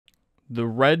the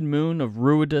red moon of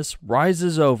Ruidus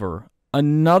rises over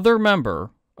another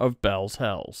member of Bell's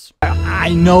Hells.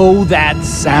 I know that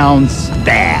sounds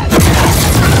bad.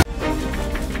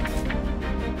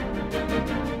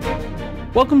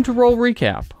 Welcome to Roll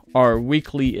Recap, our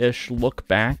weekly-ish look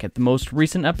back at the most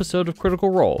recent episode of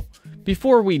Critical Role.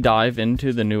 Before we dive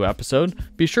into the new episode,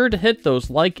 be sure to hit those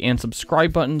like and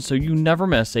subscribe buttons so you never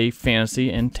miss a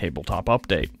fantasy and tabletop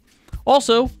update.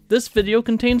 Also, this video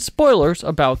contains spoilers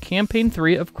about Campaign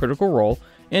 3 of Critical Role,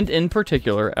 and in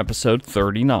particular, Episode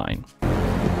 39.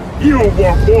 You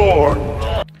were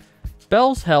born!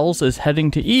 Bell's Hells is heading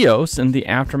to Eos in the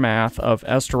aftermath of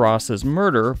Esteros'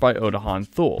 murder by Odahan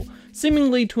Thul,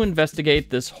 seemingly to investigate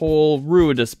this whole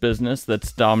Ruidus business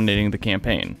that's dominating the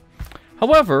campaign.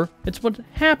 However, it's what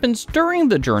happens during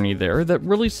the journey there that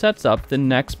really sets up the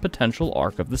next potential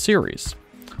arc of the series.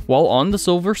 While on the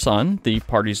Silver Sun, the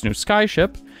party's new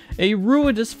skyship, a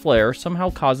Ruidus flare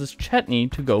somehow causes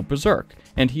Chetney to go berserk,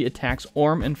 and he attacks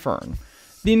Orm and Fern.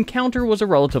 The encounter was a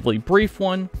relatively brief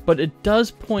one, but it does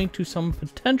point to some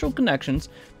potential connections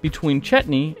between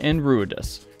Chetney and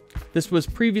Ruidus. This was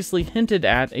previously hinted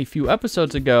at a few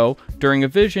episodes ago during a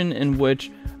vision in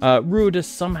which Ruidus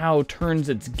somehow turns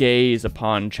its gaze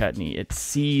upon Chetney. It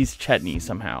sees Chetney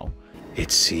somehow.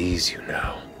 It sees you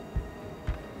now.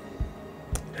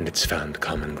 And it's found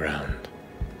common ground.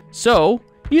 So,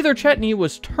 either Chetney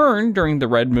was turned during the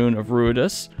red moon of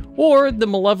Ruidus, or the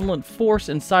malevolent force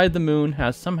inside the moon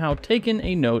has somehow taken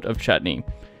a note of Chetney.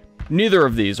 Neither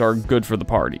of these are good for the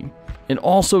party. It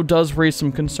also does raise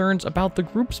some concerns about the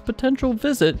group's potential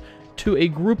visit to a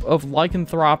group of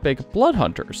lycanthropic blood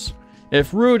hunters.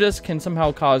 If Ruidus can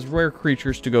somehow cause rare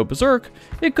creatures to go berserk,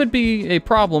 it could be a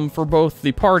problem for both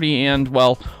the party and,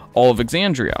 well, all of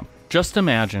Exandria. Just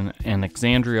imagine an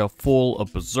Exandria full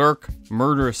of berserk,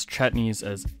 murderous Chetneys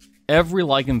as every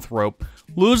lycanthrope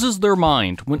loses their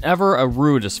mind whenever a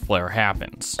Ruidus flare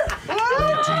happens.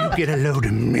 Do you get a load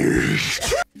of me?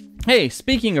 Hey,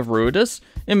 speaking of Ruidus,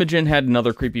 Imogen had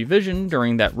another creepy vision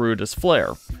during that Ruidus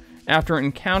flare. After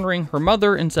encountering her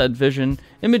mother in said vision,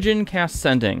 Imogen casts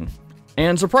Sending,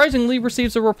 and surprisingly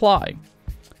receives a reply.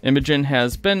 Imogen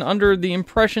has been under the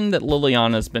impression that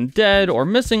Liliana's been dead or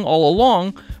missing all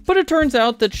along, but it turns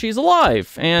out that she's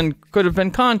alive and could have been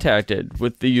contacted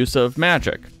with the use of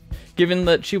magic. Given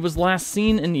that she was last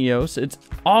seen in Eos, it's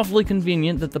awfully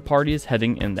convenient that the party is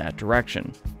heading in that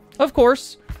direction. Of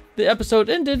course, the episode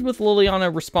ended with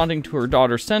Liliana responding to her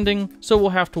daughter's sending, so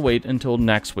we'll have to wait until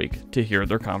next week to hear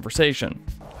their conversation.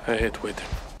 I hate waiting.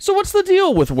 So what's the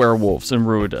deal with werewolves and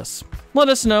Ruidus? Let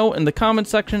us know in the comment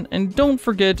section, and don't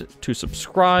forget to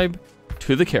subscribe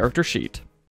to the character sheet.